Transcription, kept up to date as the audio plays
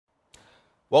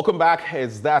Welcome back.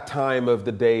 It's that time of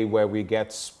the day where we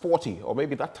get sporty, or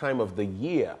maybe that time of the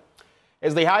year.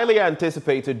 It's the highly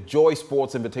anticipated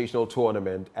JoySports Invitational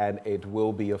Tournament, and it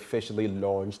will be officially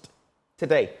launched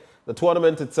today. The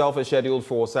tournament itself is scheduled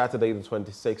for Saturday, the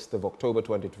 26th of October,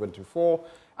 2024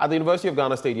 at the University of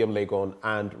Ghana Stadium, Legon,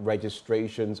 and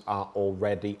registrations are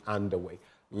already underway.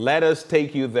 Let us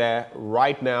take you there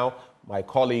right now. My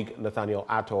colleague Nathaniel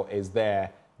Attor is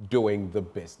there doing the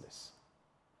business.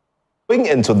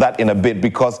 Into that in a bit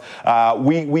because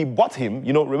we bought him,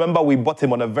 remember we bought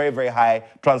him on a very, very high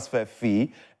transfer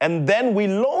fee, and then we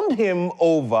loaned him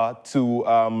over to,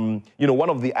 one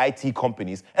of the IT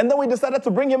companies, and then we decided to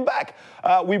bring him back.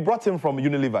 We brought him from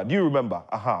Unilever. Do you remember?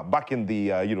 Back in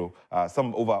the,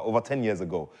 some over 10 years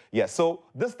ago. Yeah, so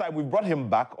this time we brought him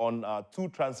back on 2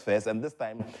 transfers, and this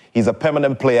time he's a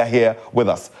permanent player here with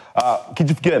us.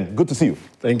 Kijif, good to see you.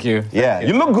 Thank you. Yeah,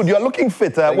 you look good. You're looking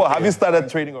fit. Have you started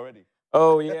training already?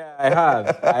 Oh, yeah, I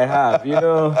have.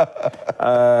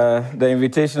 The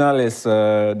Invitational is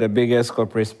the biggest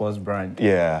corporate sports brand.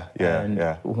 Yeah.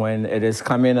 When it is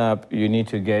coming up, you need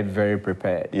to get very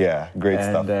prepared. Yeah, great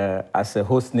stuff. And as a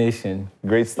host nation,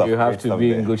 great stuff. You have to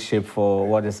be in good shape for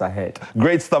what is ahead.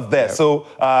 Great stuff there. Yep. So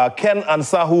Ken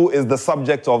Ansahu is the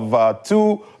subject of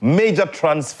 2 major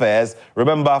transfers.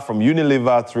 Remember, from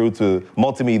Unilever through to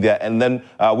Multimedia, and then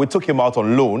we took him out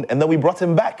on loan, and then we brought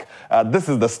him back. This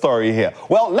is the story here.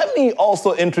 Well, let me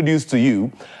also introduce to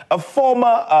you a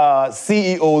former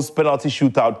CEO's penalty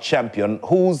shootout champion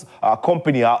whose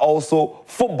company are also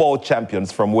football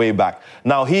champions from way back.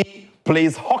 Now, he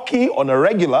plays hockey on a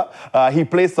regular. He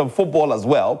plays some football as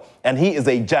well, and he is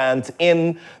a giant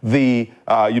in the,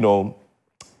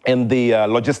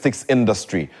 logistics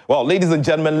industry. Well, ladies and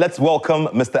gentlemen, let's welcome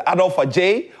Mr. Adolph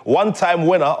Ajay, one-time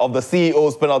winner of the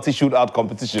CEO's penalty shootout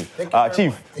competition.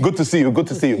 Chief, good to see you. Good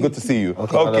to see you. Good to see you.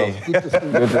 Okay. Good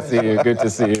to see you. Good to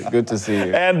see you. Good to see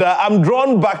you. And I'm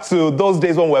drawn back to those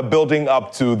days when we're building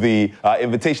up to the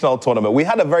Invitational Tournament. We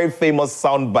had a very famous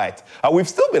soundbite. We've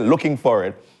still been looking for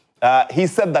it. He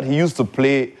said that he used to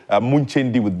play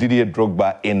Munchendi with Didier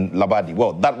Drogba in Labadi.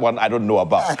 Well, that one I don't know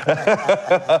about.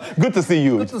 Good to see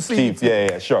you, Good to see Chief. You too.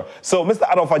 Yeah, sure. So Mr.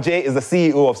 Adolph Ajay is the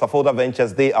CEO of Safolda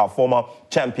Ventures. They are former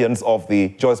champions of the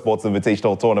JoySports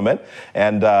Invitational Tournament.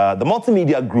 And the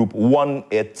Multimedia Group won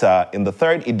it in the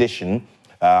 3rd edition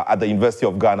at the University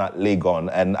of Ghana,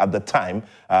 Legon. And at the time,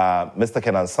 Mr.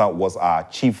 Ken Ansahu was our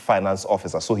chief finance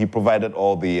officer. So he provided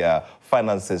all the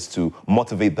finances to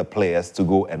motivate the players to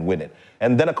go and win it.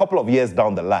 And then a couple of years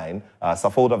down the line,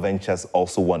 Safolda Ventures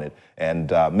also won it. And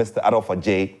Mr. Adolph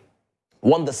Ajay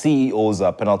won the CEO's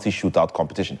penalty shootout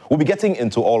competition. We'll be getting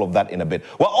into all of that in a bit.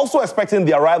 We're also expecting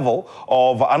the arrival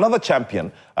of another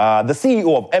champion, the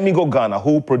CEO of Emigo Ghana,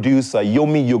 who produce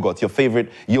Yomi Yogurt, your favorite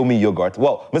Yomi Yogurt.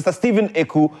 Well, Mr. Stephen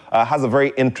Eku has a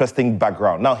very interesting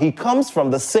background. Now, he comes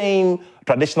from the same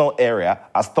traditional area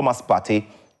as Thomas Partey,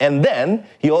 and then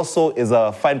he also is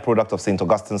a fine product of St.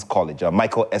 Augustine's College,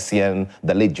 Michael Essien,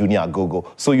 the late Junior Agogo.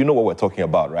 So you know what we're talking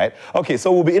about, right? Okay,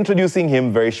 so we'll be introducing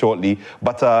him very shortly.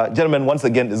 But gentlemen, once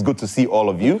again, it's good to see all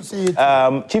of you. Good to see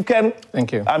you Chief Ken,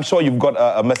 thank you. I'm sure you've got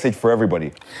a message for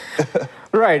everybody.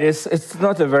 Right, it's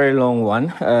not a very long one,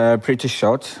 pretty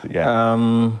short.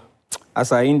 Yeah.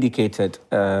 As I indicated,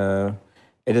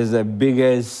 it is the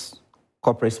biggest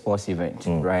corporate sports event,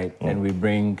 right? And we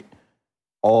bring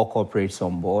all corporates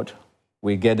on board.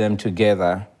 We get them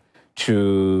together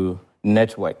to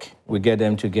network. We get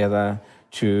them together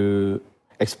to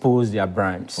expose their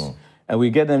brands. And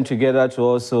we get them together to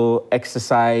also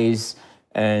exercise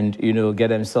and, get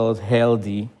themselves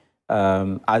healthy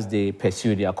as they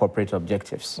pursue their corporate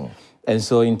objectives. And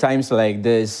so in times like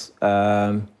this,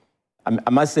 I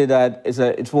must say that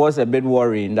it was a bit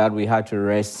worrying that we had to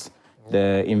rest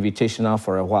the Invitational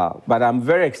for a while. But I'm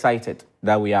very excited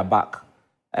that we are back.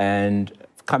 And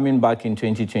coming back in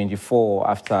 2024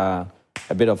 after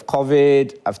a bit of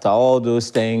COVID, after all those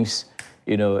things,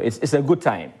 it's a good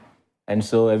time. And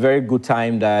so a very good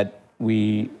time that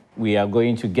we are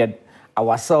going to get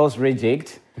ourselves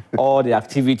rejigged, all the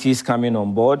activities coming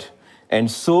on board,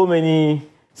 and so many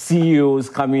CEOs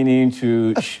coming in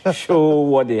to show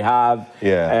what they have,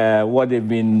 what they've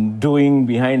been doing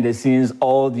behind the scenes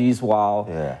all these while.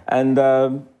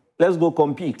 And let's go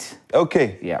compete.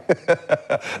 Okay. Yeah.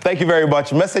 Thank you very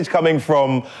much. Message coming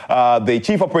from the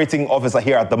Chief Operating Officer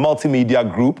here at the Multimedia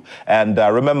Group. And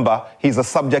remember, he's a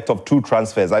subject of 2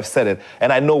 transfers. I've said it,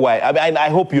 and I know why. I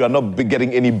hope you are not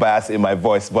getting any bias in my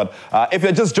voice. But if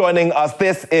you're just joining us,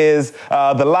 this is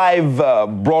the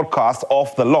live broadcast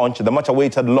of the launch, the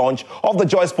much-awaited launch of the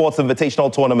JoySports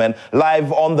Invitational Tournament,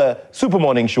 live on the Super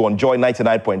Morning Show on Joy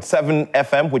 99.7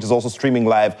 FM, which is also streaming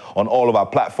live on all of our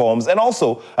platforms, and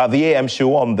also the AM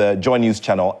show on the Joy News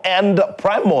channel and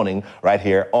Prime Morning right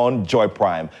here on Joy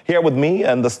Prime. Here with me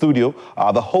in the studio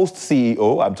are the host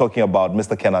CEO, I'm talking about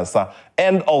Mr. Ken Ansah,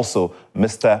 and also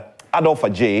Mr. Adolph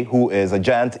Ajay, who is a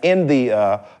giant in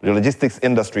the logistics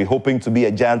industry, hoping to be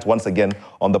a giant once again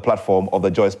on the platform of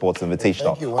the JoySports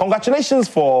Invitational. Thank you. Congratulations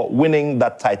for winning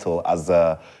that title as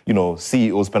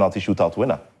CEO's penalty shootout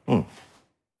winner.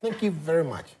 Thank you very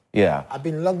much. Yeah. I've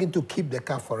been longing to keep the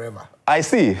cup forever. I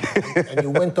see. And you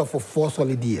went off for 4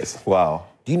 solid years. Wow.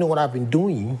 Do you know what I've been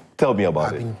doing? Tell me about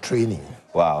I've it. been training.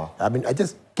 Wow. I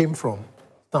just came from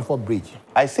Stamford Bridge.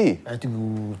 I see. I had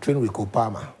to train with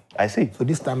Kopama. I see. So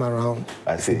this time around,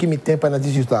 I if see. you give me 10 penalty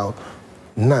shootout,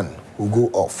 none will go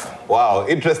off. Wow,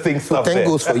 interesting stuff 10 there.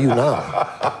 goes for you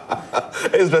now.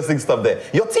 Interesting stuff there.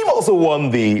 Your team also won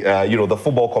the, the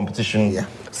football competition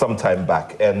some time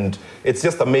back, and it's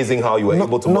just amazing how you were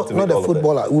able to motivate not the all of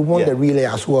footballer. them. We won the relay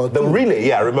as well. The relay,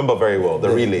 yeah, I remember very well. The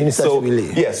relay. UNICEF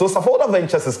relay. Yeah, so Safolda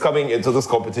Ventures is coming into this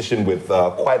competition with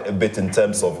quite a bit in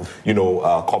terms of,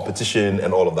 competition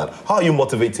and all of that. How are you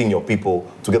motivating your people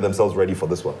to get themselves ready for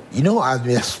this one? You know, I've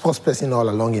been a sports person all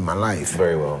along in my life.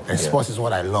 Very well. And sports is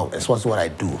what I love, and sports is what I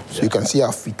do. So you can see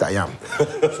how fit I am.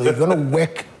 So if you want to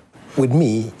work with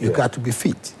me, you got to be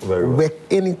fit. Very well. Work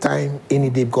anytime, any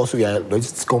day, because we are a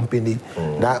logistics company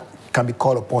that can be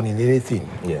called upon in anything.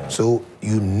 Yeah. So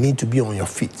you need to be on your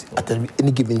feet at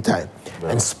any given time.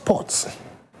 And sports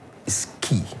is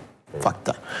key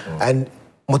factor. And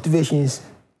motivation is,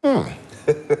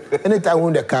 anytime we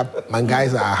win the cup, my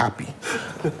guys are happy.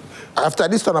 After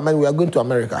this tournament, we are going to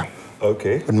America.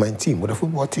 Okay. With my team, with the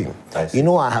football team. I see. You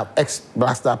know, I have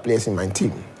ex-Blaster players in my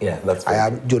team. Yeah, that's I very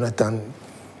have Jonathan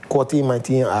Quarty in my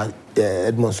team,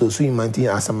 Edmond Sosu in my team,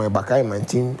 Asamoah Baka in my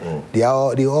team. They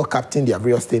all captain their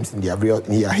various teams in their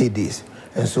heydays.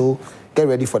 And so, get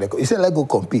ready for the... You said, let's go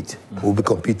compete. We'll be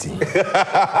competing.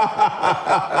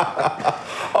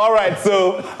 All right,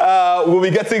 so we'll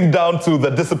be getting down to the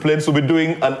disciplines. We'll be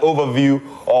doing an overview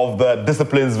of the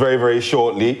disciplines very, very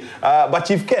shortly. But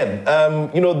Chief Ken,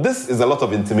 this is a lot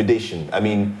of intimidation. I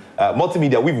mean,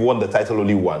 Multimedia, we've won the title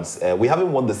only once. We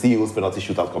haven't won the CEO's penalty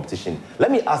shootout competition. Let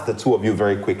me ask the two of you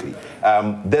very quickly.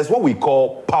 There's what we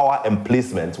call power and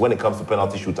placement when it comes to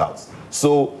penalty shootouts.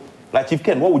 So, like Chief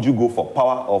Ken, what would you go for,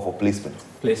 power or for placement?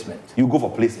 Placement. You go for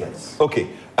placements. Okay.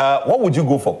 What would you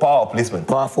go for, power or placement?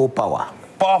 Powerful power.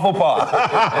 Powerful power.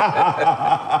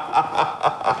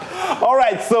 All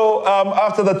right, so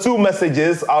after the 2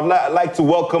 messages, I'd like to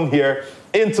welcome here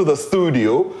into the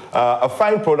studio a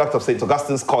fine product of St.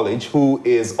 Augustine's College, who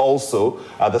is also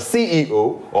the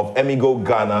CEO of Emigo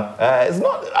Ghana.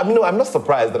 I'm not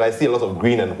surprised that I see a lot of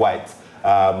green and white.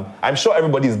 I'm sure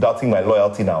everybody is doubting my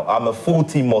loyalty now. I'm a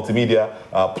full-team multimedia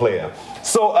player.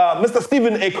 So Mr.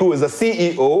 Stephen Eku is the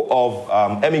CEO of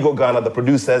Emigo Ghana, the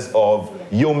producers of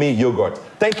Yomi Yogurt.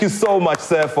 Thank you so much,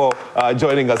 sir, for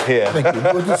joining us here. Thank you.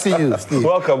 Good to see you, Steve.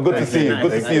 Welcome. Good to see you.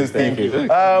 Good to see you,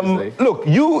 Steve. Look,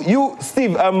 you,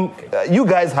 Steve, you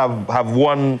guys have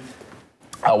won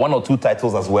 1 or 2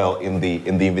 titles as well in the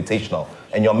Invitational,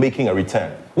 and you're making a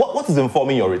return. What is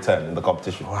informing your return in the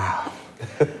competition? Wow.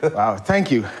 Wow,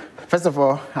 thank you. First of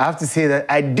all, I have to say that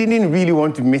I didn't really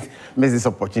want to miss this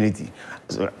opportunity.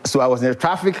 So I was in the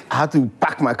traffic, I had to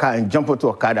park my car and jump onto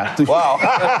Okada. Wow.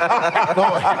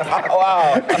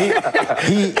 Wow.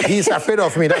 He's afraid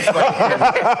of me, that's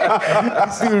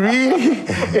why. To really,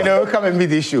 come and meet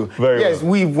the issue. Yes,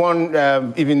 we've won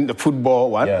even the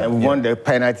football one, and we won the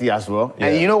penalty as well. Yeah.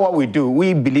 And you know what we do?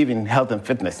 We believe in health and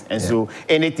fitness. And so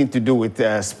anything to do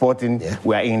with sporting,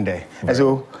 we are in there. And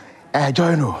so,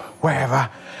 Joyno, wherever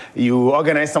you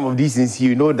organize some of these things,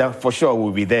 you know that for sure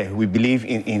we'll be there. We believe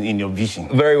in your vision.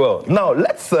 Very well. Now,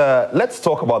 let's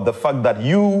talk about the fact that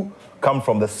you come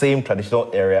from the same traditional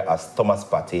area as Thomas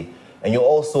Partey, and you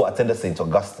also attended St.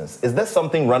 Augustine's. Is there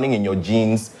something running in your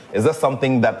genes? Is there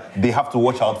something that they have to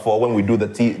watch out for when we do the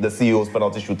CEO's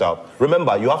penalty shootout?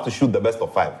 Remember, you have to shoot the best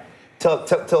of 5.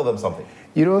 Tell them something.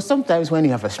 You know, sometimes when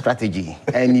you have a strategy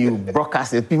and you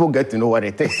broadcast it, people get to know what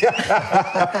it is.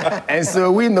 And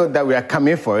so we know that we are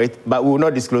coming for it, but we will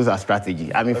not disclose our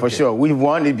strategy. I mean, for sure, we've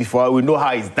won it before, we know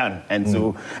how it's done. And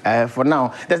so for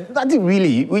now, there's nothing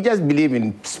really. We just believe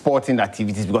in sporting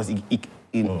activities because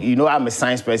you know, I'm a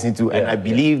science person too, and I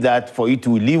believe that for you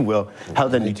to live well,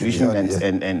 health and nutrition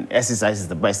and exercise is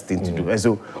the best thing to do. And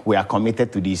so we are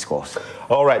committed to these causes.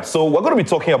 All right, so we're going to be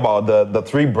talking about the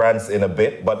three brands in a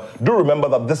bit, but do remember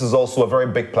that this is also a very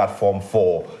big platform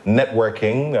for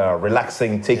networking,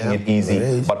 relaxing, taking it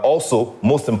easy, but also,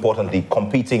 most importantly,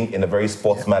 competing in a very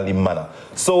sportsmanly manner.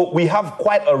 So we have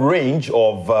quite a range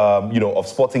of, of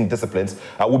sporting disciplines.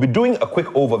 We'll be doing a quick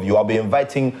overview. I'll be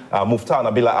inviting Muftar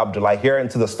Nabila Abdullah here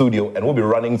into the studio, and we'll be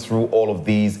running through all of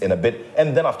these in a bit.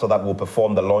 And then after that, we'll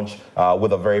perform the launch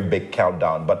with a very big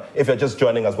countdown. But if you're just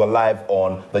joining us, we're live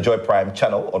on the Joy Prime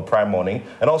channel on Prime Morning,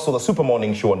 and also the Super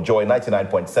Morning Show on Joy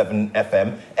 99.7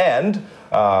 FM, and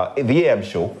the AM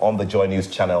show on the Joy News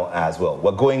channel as well.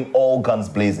 We're going all guns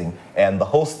blazing, and the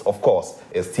host, of course,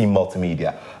 is Team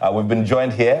Multimedia. We've been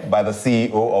joined here by the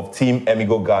CEO of Team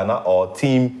Emigo Ghana, or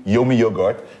Team Yomi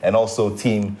Yogurt, and also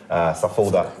Team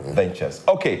Safolda Ventures.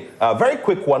 Okay, very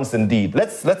quick ones indeed.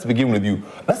 Let's begin with you.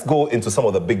 Let's go into some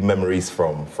of the big memories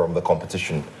from the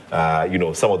competition.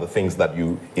 Some of the things that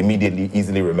you immediately,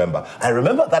 easily remember. I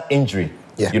remember that injury.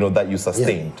 That you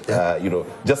sustained.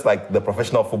 Just like the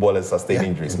professional footballers sustain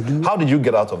injuries. How did you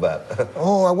get out of that?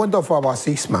 I went off for about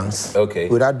 6 months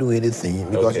without doing anything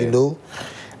because,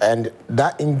 and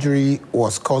that injury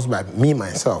was caused by me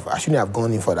myself. I shouldn't have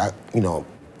gone in for that,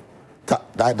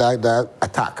 that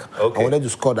attack. I wanted to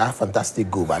score that fantastic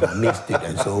goal, but I missed it.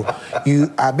 And so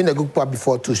I've been a goalkeeper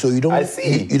before too, so you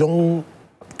don't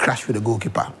crash with the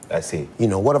goalkeeper. I see.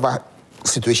 Whatever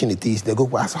situation it is, the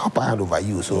goalkeeper has a upper hand over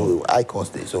you, so I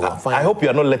caused it. So I'm fine. I hope you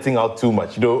are not letting out too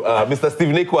much. Mr. Steve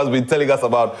Neko has been telling us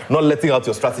about not letting out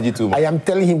your strategy too much. I am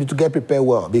telling him to get prepared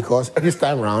well, because this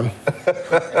time round,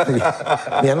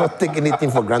 we are not taking anything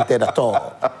for granted at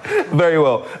all. Very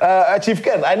well. Chief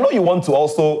Ken, I know you want to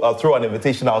also throw an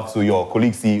invitation out to your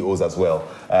colleague CEOs as well.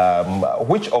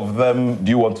 Which of them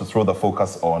do you want to throw the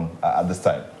focus on at this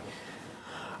time?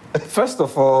 First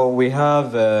of all, we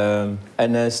have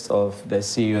Ernest of the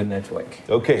CEO Network.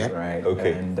 Okay. Right.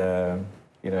 Okay. And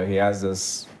he has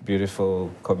this beautiful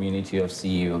community of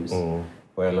CEOs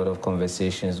where a lot of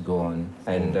conversations go on.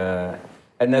 And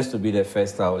Ernest to be the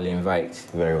first I will invite.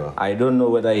 Very well. I don't know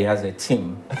whether he has a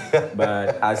team,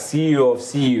 but as CEO of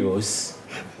CEOs,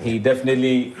 he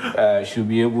definitely should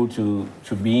be able to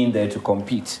be in there to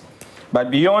compete. But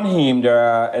beyond him, there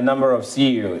are a number of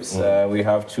CEOs. We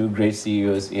have two great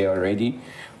CEOs here already.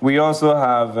 We also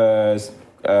have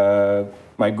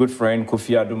my good friend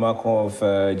Kofi Adumako of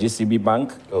GCB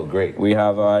Bank. Oh, great. We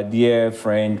have our dear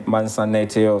friend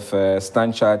Mansanete of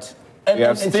Stanchart.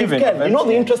 And Chief Ken,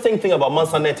 the interesting thing about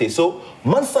Mansanete, so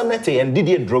Mansanete and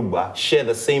Didier Drogba share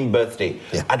the same birthday.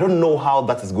 I don't know how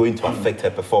that is going to affect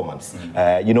her performance.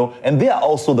 And they are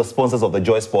also the sponsors of the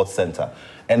Joy Sports Center.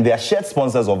 And they are shared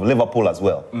sponsors of Liverpool as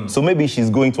well. So maybe she's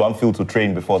going to Anfield to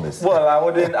train before this. Well, I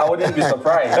wouldn't be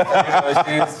surprised.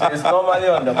 She's normally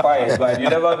on the quiet, but you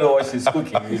never know what she's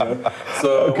cooking.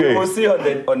 So we will see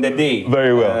on the day.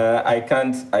 Very well. I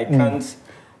can't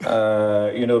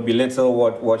belittle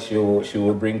what she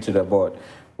will bring to the board.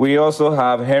 We also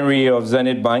have Henry of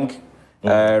Zenith Bank,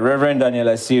 Reverend Daniel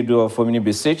Asiedu of Omni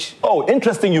Bisich. Oh,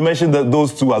 interesting you mentioned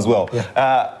those two as well.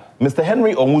 Mr.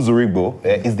 Henry Omuzurigbo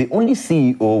is the only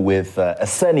CEO with a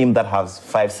surname that has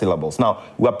 5 syllables. Now,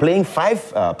 we're playing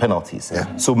 5 penalties.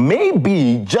 So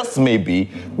maybe, just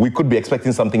maybe, we could be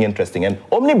expecting something interesting. And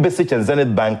Omni Bisich and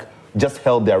Zenith Bank just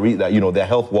held their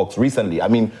health walks recently. I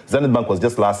mean, Zenith Bank was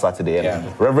just last Saturday,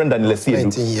 and Reverend Daniel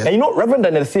Asiedu. And Reverend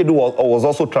Daniel Asiedu was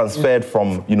also transferred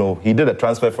from, he did a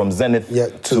transfer from Zenith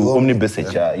to Omni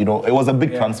Bisich. It was a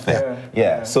big transfer.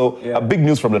 So a big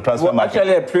news from the transfer market.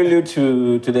 Actually, a prelude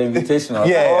to the invitation. All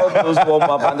those warm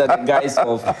up under the guise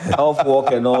of health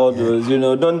walk and all those.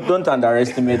 Don't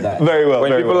underestimate that. Very well.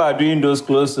 When people are doing those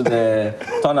close to the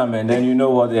tournament, then you know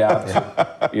what they have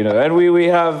to. And we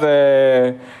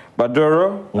have.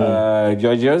 Baduro,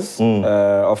 Georgios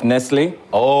of Nestle.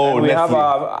 Oh, and we Nestle. have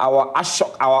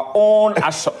our own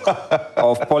Ashok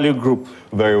of Poly Group.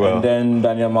 Very well. And then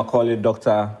Daniel Macaulay,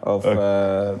 doctor of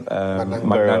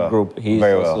Magna Group. He's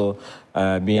also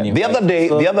being invited. The other day,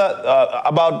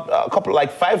 about a couple,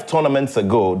 5 tournaments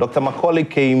ago, Dr. Macaulay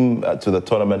came to the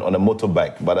tournament on a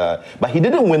motorbike, but he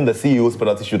didn't win the CEO's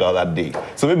penalty shootout that day.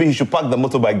 So maybe he should park the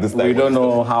motorbike this time. We don't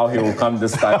know how he will come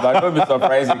this time, but don't be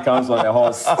surprised he comes on a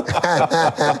horse.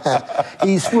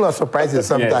 He's full of surprises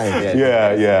sometimes.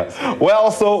 Yes.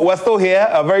 Well, so we're still here.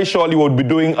 Very shortly, we'll be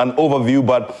doing an overview,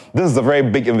 but this is a very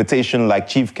big invitation, like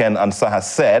Chief Ken Ansah has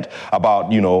said, about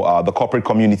the corporate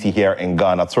community here in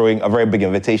Ghana, throwing a very very big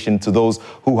invitation to those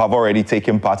who have already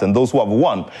taken part and those who have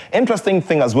won. Interesting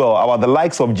thing as well about the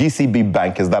likes of GCB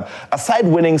Bank is that aside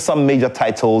winning some major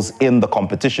titles in the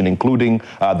competition, including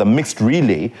the mixed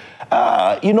relay,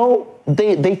 you know,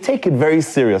 they take it very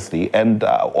seriously. And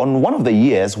on one of the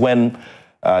years when,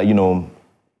 you know,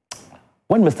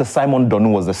 when Mr. Simon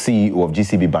Donu was the CEO of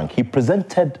GCB Bank, he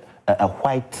presented a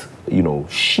white, you know,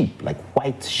 sheep, like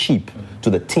white sheep to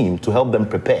the team to help them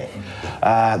prepare.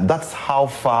 That's how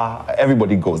far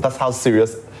everybody goes. That's how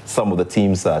serious some of the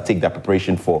teams take their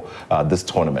preparation for this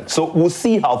tournament. So we'll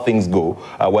see how things go.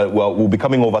 We'll be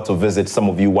coming over to visit some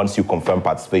of you once you confirm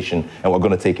participation, and we're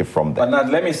going to take it from there. But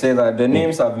let me say that the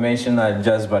names I've mentioned are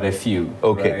just but a few.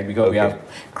 Okay. Right? Because we have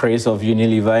Chris of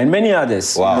Unilever and many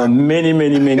others. Wow. You know,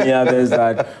 many others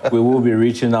that we will be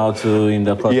reaching out to in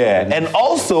the course. Yeah, and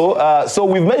also, so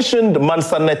we've mentioned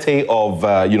Mansa Nete of,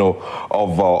 you know,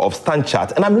 of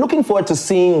Stanchat, and I'm looking forward to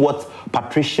seeing what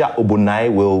Patricia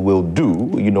Obunai will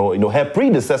do. You know, her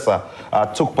predecessor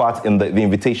took part in the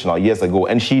Invitational years ago,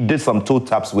 and she did some toe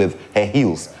taps with her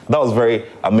heels. That was very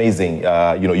amazing.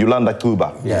 You know, Yolanda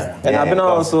Kuba. Yeah. And I've been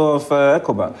also of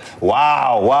Ecobank.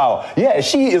 Wow. Yeah,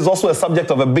 she is also a subject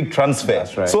of a big transfer.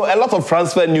 That's right. So a lot of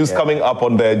transfer news coming up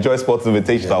on the JoySports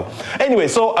Invitational. Yeah. Anyway,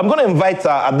 so I'm going to invite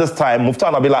at this time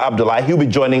Muftar Nabila Abdullah. He'll be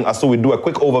joining us so we do a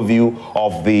quick overview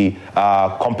of the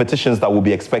competitions that we'll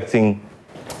be expecting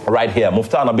right here.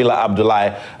 Muftar Nabila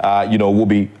Abdullah, you know, will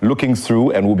be looking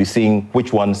through and we'll be seeing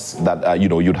which ones that, you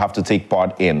know, you'd have to take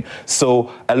part in.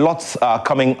 So a lot's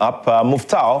coming up.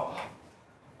 Muftar,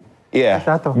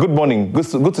 yeah, good morning.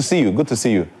 Good to see you. Good to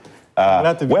see you.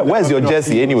 Where's your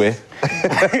jersey anyway?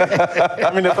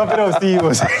 I'm in the company of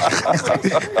CEOs.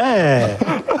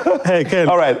 Hey, Ken.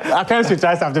 All right. I can't switch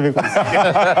eyes after me.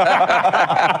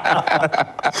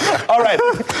 All right.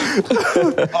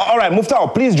 All right,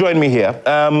 Muftar, please join me here.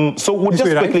 So we'll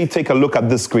just quickly take a look at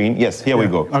this screen. Yes, here we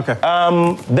go. Okay.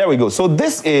 There we go. So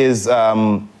this is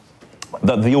the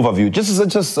overview.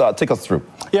 Just take us through.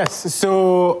 Yes,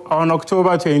 so on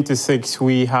October 26,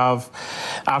 we have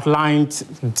outlined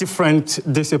different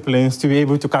disciplines to be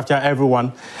able to capture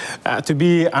everyone, to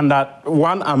be under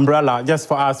one umbrella just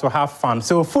for us to have fun.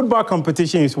 So football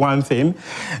competition is one thing.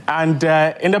 And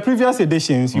in the previous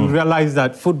editions, you realize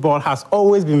that football has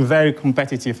always been very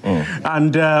competitive.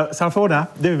 And Salford,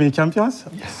 they've been champions.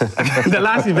 The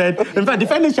last event, in fact,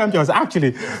 defending champions,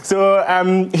 actually. So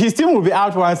his team will be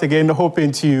out once again,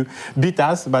 hoping to beat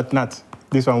us, but not.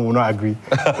 This one will not agree.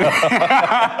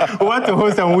 We want to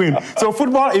host and win. So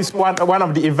football is one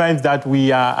of the events that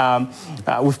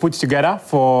we've put together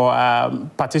for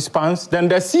participants. Then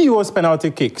the CEO's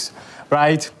penalty kicks,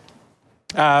 right?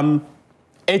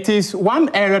 It is one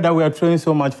area that we are throwing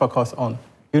so much focus on.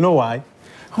 You know why?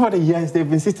 Over the years, they've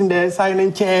been sitting there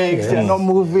signing checks, they're not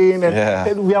moving,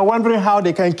 and we are wondering how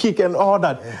they can kick and all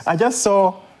that. I just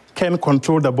saw Ken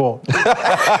control the ball.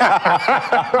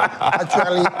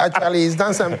 Actually, he's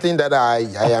done something that I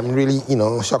am really, you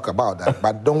know, shocked about that.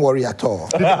 But don't worry at all.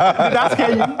 Did that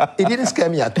scare you? It didn't scare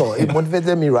me at all. It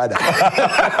motivated me rather.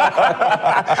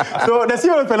 So the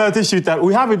CEO's penalty shootout,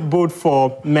 we have it both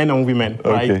for men and women,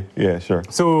 right? Okay, yeah, sure.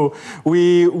 So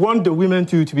we want the women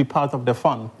to be part of the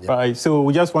fun, right? So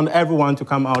we just want everyone to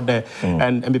come out there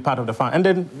and be part of the fun. And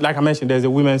then, like I mentioned, there's a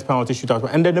women's penalty shootout.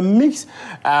 And then the mixed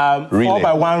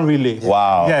 4x1 relay.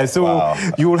 Wow. Yeah, so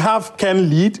you will have Ken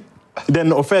lead, then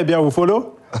Ofebia will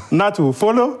follow, Nat will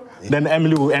follow, then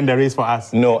Emily will end the race for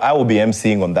us. No, I will be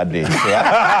emceeing on that day.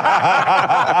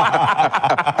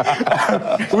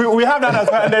 we have that as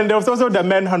well. And then there's also the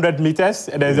men 100 meters.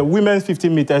 There's a women's 50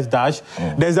 meters dash.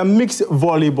 There's a mixed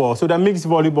volleyball. So the mixed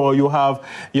volleyball, you have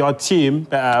your team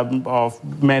of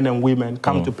men and women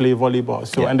come to play volleyball.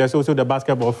 So and there's also the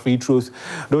basketball free throws.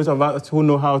 Those of us who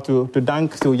know how to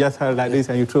dunk, so you just hold like this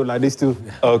and you throw like this too.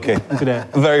 Okay.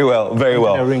 Very well, very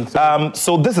well. Ring.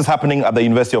 So this is happening at the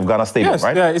University of Ghana Stadium,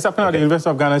 right? Yeah, it's happening at the University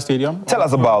of Ghana Stadium. Tell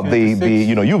us about the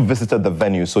you know, you've visited the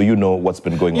venue, so you know what's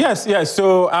been going on. Yes.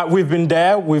 So we've been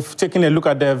there. We've taken a look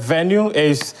at the venue.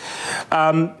 It's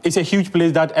a huge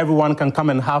place that everyone can come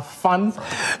and have fun.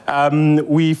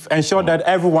 We've ensured that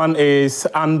everyone is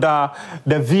under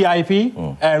the VIP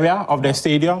area of the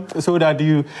stadium, so that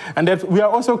that we are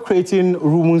also creating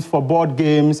rooms for board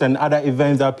games and other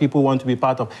events that people want to be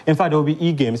part of. In fact, there will be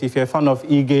e-games. If you're a fan of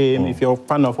e-game, if you're a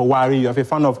fan of Owari, if you're a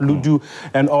fan of Ludu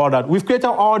and all all that. We've created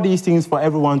all these things for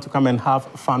everyone to come and have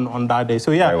fun on that day.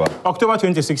 So yeah, October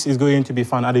 26th is going to be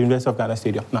fun at the University of Ghana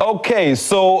Stadium. Now. Okay,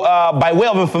 so by way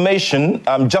of information,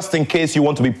 just in case you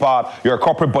want to be you're a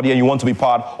corporate body and you want to be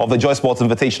part of the JoySports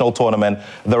Invitational Tournament,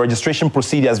 the registration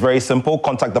procedure is very simple.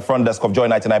 Contact the front desk of Joy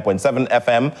 99.7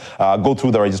 FM, go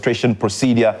through the registration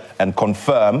procedure and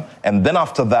confirm, and then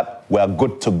after that, we're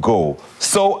good to go.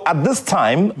 So at this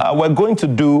time, we're going to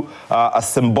do a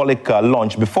symbolic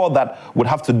launch. Before that, we'd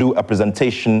have to do a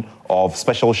presentation of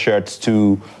special shirts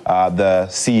to the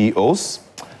CEOs.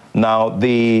 Now,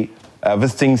 the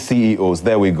visiting CEOs,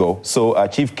 there we go. So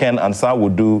Chief Ken Ansah will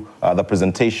do the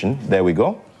presentation. There we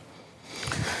go.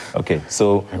 Okay,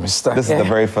 so this is the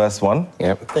very first one.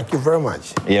 Yep. Thank you very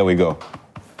much. Here we go.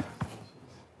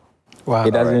 Wow.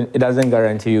 It doesn't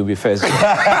guarantee you'll be first.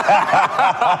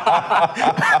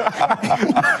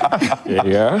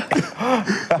 Yeah.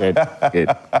 Good.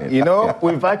 You know,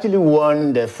 we've actually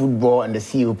won the football and the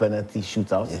CEO penalty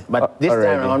shootout, but this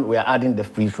time around we are adding the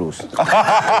free throws. That's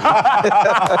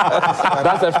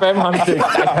a firm handshake,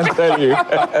 I can tell you.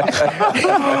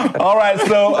 All right,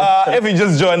 so if you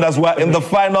just joined us, we're in the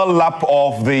final lap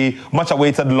of the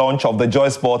much-awaited launch of the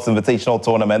JoySports Invitational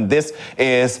Tournament. This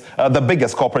is the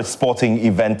biggest corporate sporting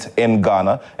event in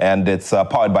Ghana, and it's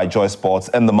powered by JoySports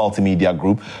and the Multimedia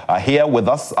Group. Here with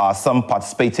us are some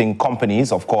participating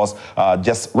companies, of course,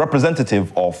 just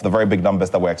representative of the very big numbers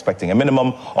that we're expecting. A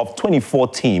minimum of 24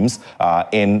 teams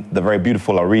in the very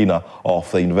beautiful arena of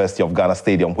the University of Ghana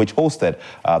Stadium, which hosted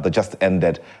the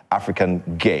just-ended African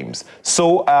Games.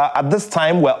 So at this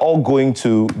time, we're all going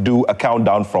to do a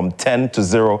countdown from 10 to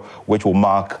 0, which will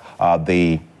mark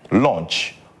the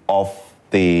launch of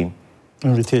the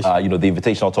Invitation. The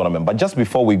invitational tournament. But just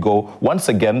before we go, once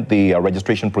again, the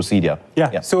registration procedure.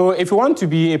 Yeah. So if you want to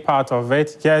be a part of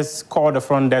it, just call the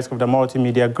front desk of the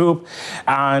Multimedia Group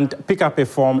and pick up a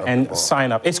form and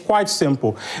sign up. It's quite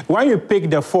simple. When you pick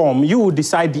the form, you will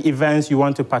decide the events you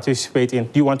want to participate in.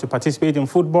 Do you want to participate in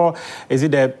football? Is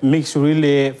it a mixed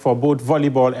relay for both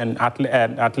volleyball and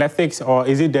athletics? Or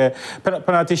is it the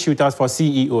penalty shooters for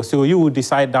CEO? So you will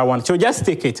decide that one. So just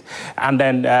take it and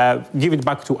then give it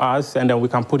back to us, and then we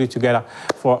can put it together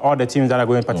for all the teams that are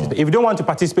going to participate. If you don't want to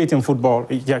participate in football,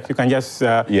 you can just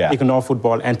ignore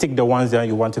football and take the ones that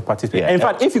you want to participate. In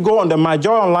fact, if you go on the My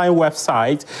Joy Online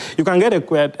website, you can get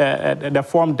the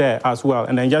form there as well,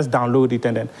 and then just download it,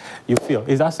 and then you fill.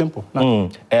 It's that simple.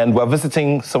 And we're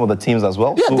visiting some of the teams as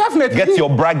well. Yeah, so definitely. Get your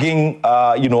bragging,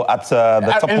 at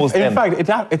the top post end. In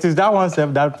fact, it is that one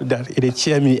step that it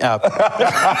cheer me up.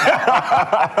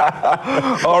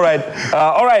 All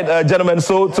right, gentlemen.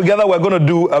 So together we're going to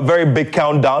do a very big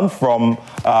countdown from,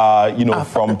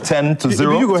 from 10 to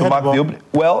 0 to mark the opening.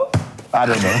 Well, I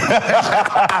don't know.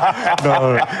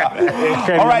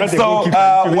 All right, so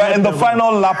we're in the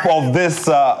final lap of this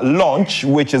launch,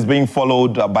 which is being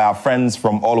followed by our friends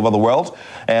from all over the world.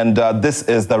 And this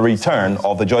is the return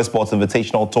of the JoySports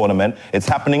Invitational Tournament. It's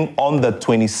happening on the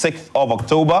 26th of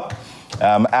October.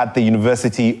 At the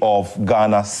University of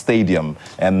Ghana Stadium.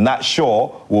 And that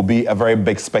sure will be a very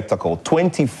big spectacle.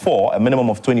 A minimum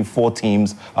of 24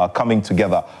 teams coming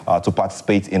together to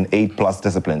participate in 8+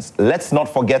 disciplines. Let's not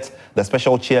forget the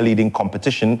special cheerleading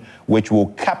competition, which will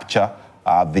capture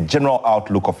the general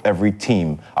outlook of every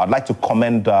team. I'd like to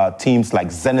commend teams like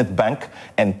Zenith Bank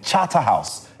and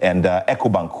Charterhouse and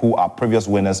EcoBank, who are previous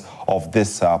winners of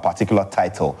this particular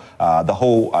title. The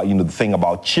whole, the thing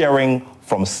about cheering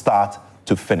from start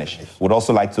to finish. Would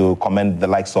also like to commend the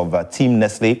likes of Team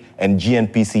Nestle and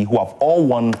GNPC, who have all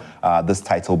won this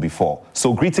title before.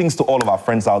 So greetings to all of our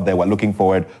friends out there. We're looking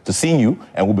forward to seeing you,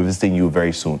 and we'll be visiting you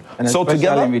very soon. And so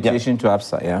together, invitation to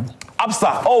APSA, yeah?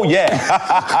 APSA, oh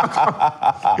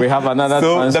yeah. We have another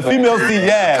the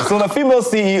female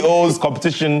CEOs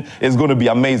competition is going to be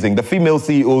amazing. The female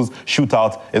CEOs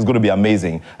shootout is going to be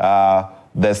amazing.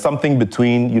 There's something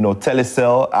between,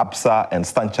 Telecel, APSA, and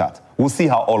StanChart. We'll see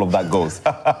how all of that goes.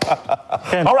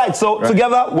 All right, so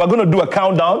together, we're going to do a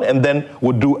countdown, and then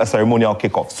we'll do a ceremonial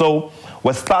kickoff. So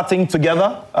we're starting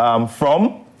together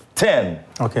from 10,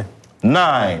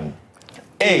 9,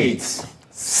 8,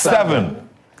 7,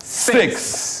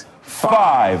 6,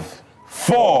 5,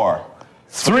 4,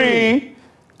 3,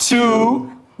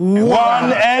 2,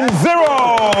 1, and 0.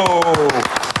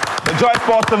 The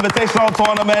JoySports Invitational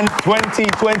Tournament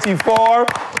 2024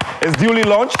 is duly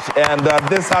launched, and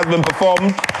this has been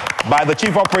performed by the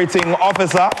Chief Operating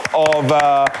Officer of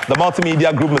the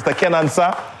Multimedia Group, Mr. Ken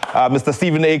Ansah, Mr.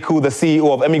 Stephen Aku, the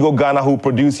CEO of Emigo Ghana, who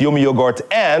produced Yomi Yogurt,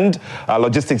 and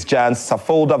logistics giant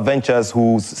Safolda Ventures,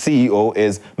 whose CEO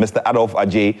is Mr. Adolf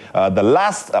Ajay, the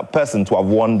last person to have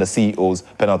won the CEO's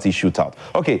penalty shootout.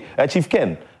 Okay, Chief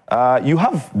Ken, You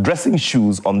have dressing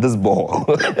shoes on this ball.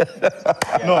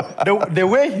 No, the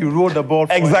way he rolled the ball.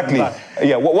 Exactly.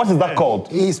 Yeah, what is that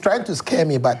called? He's trying to scare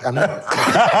me, but I'm not.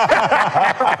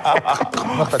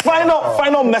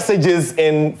 Final messages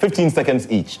in 15 seconds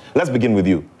each. Let's begin with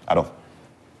you, Adolf.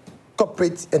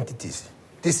 Corporate entities.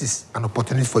 This is an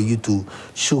opportunity for you to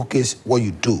showcase what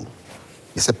you do.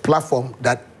 It's a platform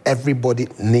that everybody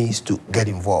needs to get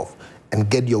involved and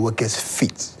get your workers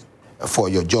fit for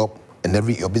your job and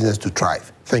your business to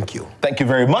thrive. Thank you. Thank you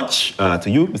very much to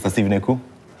you, Mr. Stephen Eku.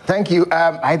 Thank you.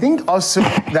 I think also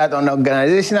that on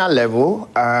organizational level,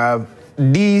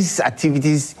 these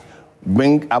activities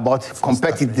bring about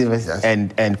competitiveness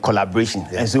and collaboration.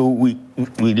 Yeah. And so we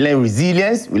learn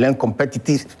resilience, we learn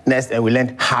competitiveness, and we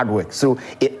learn hard work. So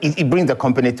it brings the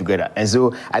company together. And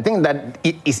so I think that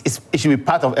it should be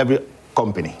part of every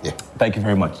company. Yeah. Thank you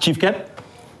very much. Chief Ken?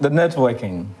 The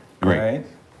networking, Great. Right?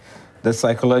 The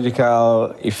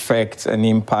psychological effect and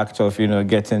impact of,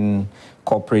 getting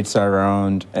corporates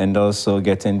around and also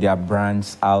getting their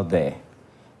brands out there,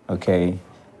 okay?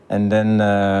 And then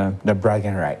the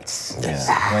bragging rights. Yes.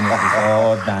 When it is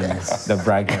all done, the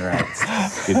bragging rights.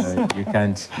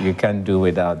 You can't do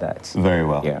without that. Very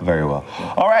well, yeah. Very well.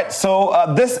 Yeah. All right, so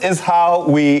this is how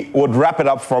we would wrap it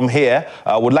up from here.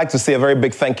 Would like to say a very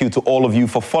big thank you to all of you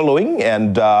for following,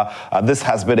 and this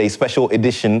has been a special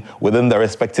edition within the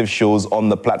respective shows on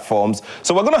the platforms.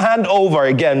 So we're going to hand over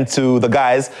again to the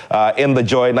guys in the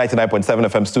Joy 99.7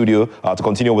 FM studio to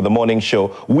continue with the morning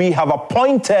show. We have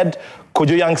appointed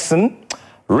Kojo Youngson,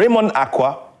 Raymond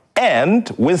Aqua, and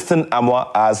Winston Amwa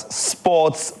as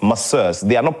sports masseurs.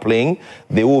 They are not playing.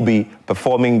 They will be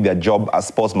performing their job as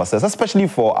sports masseurs, especially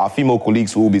for our female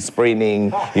colleagues who will be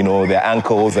spraining, their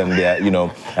ankles and their,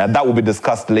 and that will be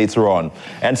discussed later on.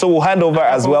 And so we'll hand over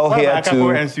as well here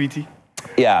to... and Sweetie.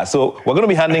 Yeah, so we're going to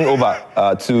be handing over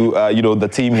to, the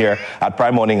team here at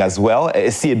Prime Morning as well.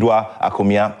 Esiedwa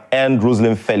Akomia and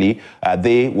Rosalind Feli.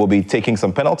 They will be taking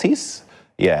some penalties.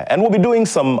 Yeah, and we'll be doing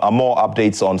some more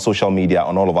updates on social media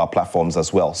on all of our platforms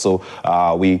as well. So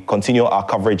we continue our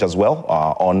coverage as well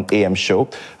on AM Show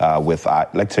with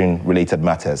election-related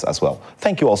matters as well.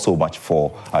 Thank you all so much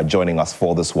for joining us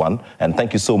for this one. And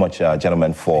thank you so much,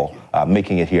 gentlemen, for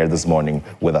making it here this morning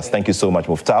with us. Thank you so much,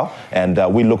 Muftau. And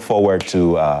we look forward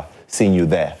to seeing you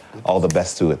there. All the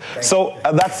best to it. So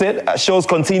that's it. Shows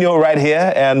continue right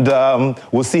here, and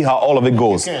we'll see how all of it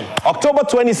goes. October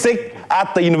 26th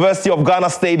at the University of Ghana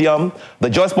Stadium, the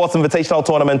JoySports Invitational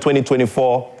Tournament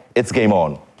 2024. It's game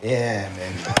on. Yeah,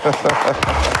 man.